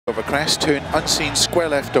Over crest, turn unseen, square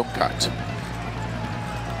left, don't cut.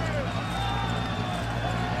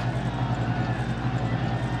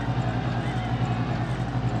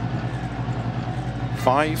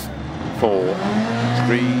 Five, 4,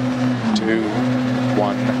 3, 2,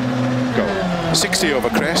 1, go. 60 over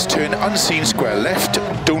crest, turn unseen, square left,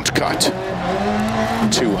 don't cut.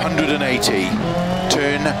 280,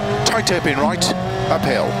 turn tight hairpin right,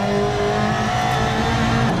 uphill.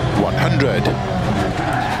 100,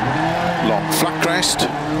 long flat crest,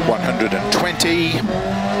 120,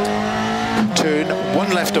 turn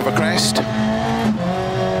one left over crest,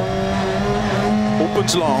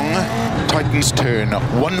 opens long, tightens turn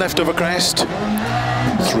one left over crest,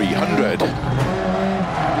 300,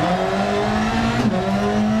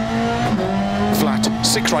 flat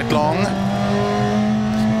 6 right long,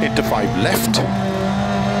 into 5 left,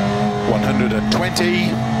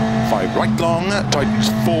 120, 5 right long, tightens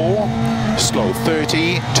 4, slow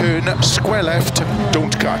 30, turn square left,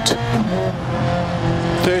 don't cut.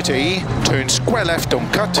 30, turn square left,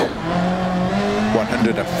 don't cut.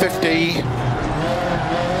 150,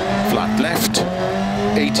 flat left,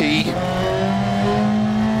 80,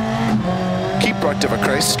 keep right of a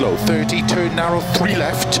crest, slow 30, turn narrow 3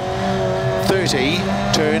 left, 30,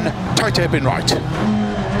 turn tight hairpin right.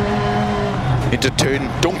 Into turn,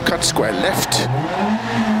 don't cut, square left,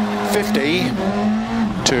 50,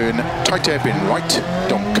 turn tight hairpin right,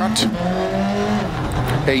 don't cut,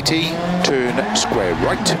 80, turn square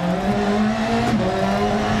right,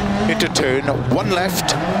 into turn, 1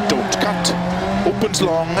 left, don't cut, opens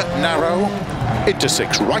long, narrow, into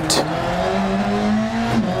 6 right,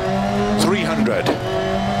 300,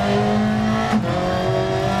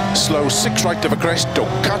 slow 6 right of a crest,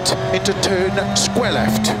 don't cut, into turn, square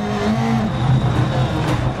left,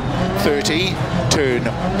 30, turn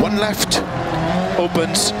 1 left,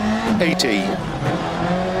 opens 80,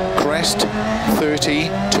 crest 30,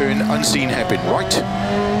 turn unseen hairpin right,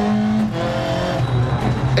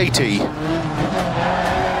 80,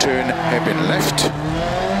 turn hairpin left,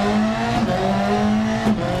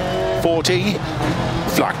 40,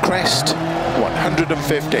 flat crest,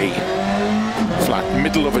 150, flat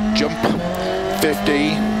middle of a jump,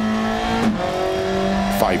 50,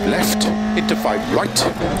 5 left, into 5 right,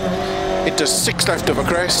 into 6 left of a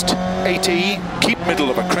crest, 80, keep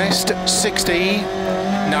middle of a crest, 60,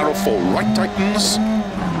 narrow 4 right tightens,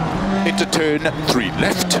 into turn 3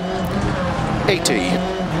 left, 80,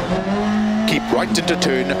 keep right into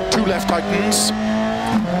turn 2 left tightens,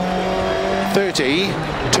 30,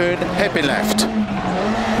 turn hairpin left,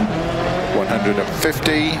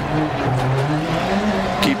 150,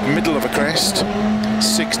 keep middle of a crest,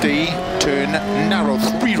 60, turn narrow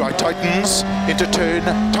 3 right tightens, into turn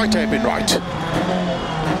tight hairpin right,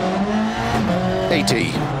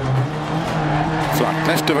 80, flat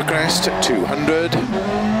left of a crest, 200,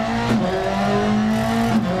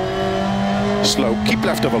 slow keep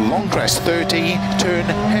left of a long crest, 30, turn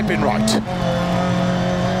hairpin right,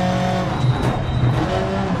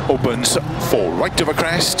 opens 4 right of a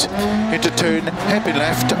crest, into turn hairpin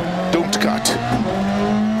left, don't cut,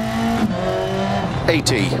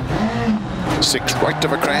 80, 6 right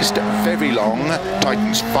of a crest, very long,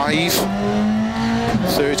 tightens 5,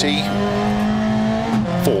 30,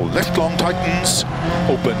 4 left long tightens,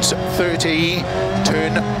 opens 30,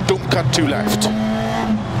 turn, don't cut 2 left,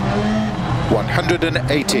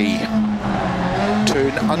 180,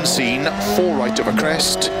 turn unseen, 4 right of a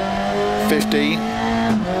crest, 50,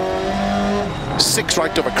 6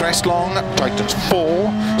 right of a crest long, tightens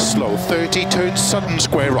 4, slow 30, turn sudden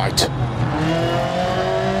square right,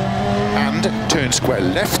 and turn square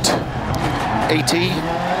left, 80,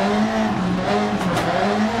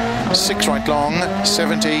 6 right long,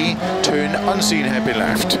 70, turn unseen hairpin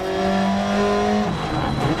left,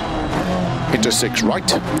 into 6 right,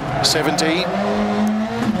 70,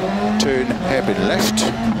 turn hairpin left,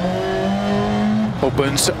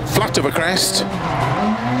 opens flat of a crest,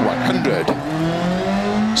 100,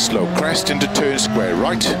 slow crest into turn square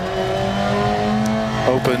right,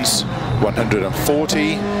 opens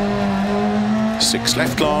 140, 6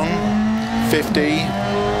 left long, 50,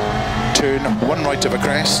 turn 1 right of a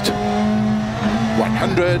crest,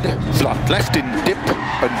 100, flat left in dip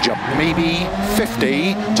and jump maybe,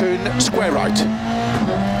 50, turn square right,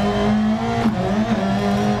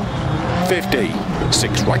 50,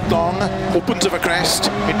 6 right long, opens of a crest,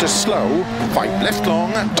 into slow, 5 left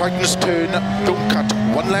long, tightens turn, don't cut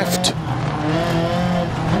 1 left,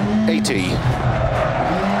 80,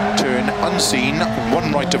 turn unseen,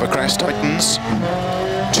 1 right of a crest, tightens,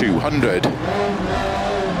 200,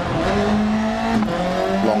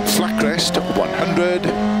 long flat crest, 100,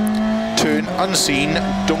 turn unseen,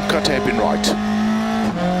 don't cut hairpin right.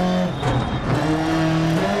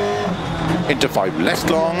 Into 5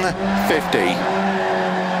 left long, 50.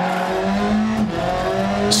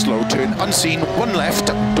 Slow turn unseen, 1 left,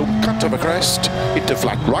 don't cut of a crest, into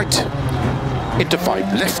flat right. Into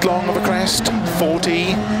 5 left long of a crest,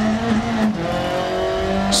 40.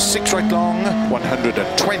 6 right long,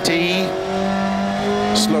 120.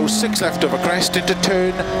 Slow 6 left of a crest into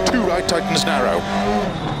turn, 2 right tightens narrow.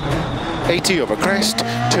 80 over crest,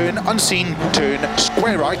 turn unseen, turn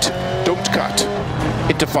square right, don't cut.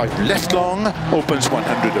 Into 5 left long, opens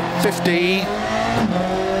 150.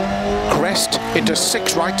 Crest into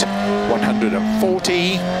 6 right,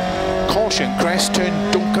 140. Caution crest,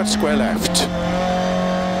 turn, don't cut square left.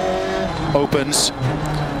 Opens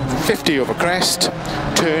 50 over crest,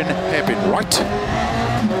 turn hairpin right.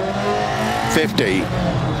 50.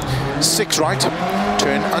 6 right,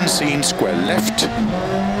 turn unseen, square left.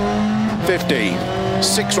 50.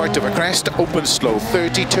 6 right of a crest, open slow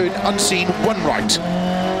 30, turn unseen, 1 right.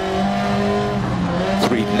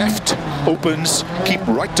 3 left, opens, keep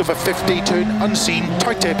right of a 50, turn unseen,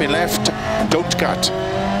 tight hairpin left, don't cut.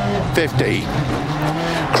 50.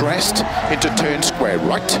 Crest, into turn square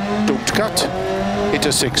right, don't cut.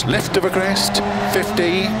 Into 6 left of a crest,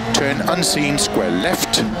 50, turn unseen, square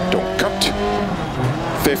left, don't cut.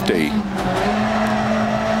 50.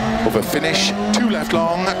 Over finish, 2 left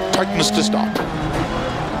long, tightens to stop.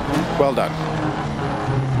 Well done.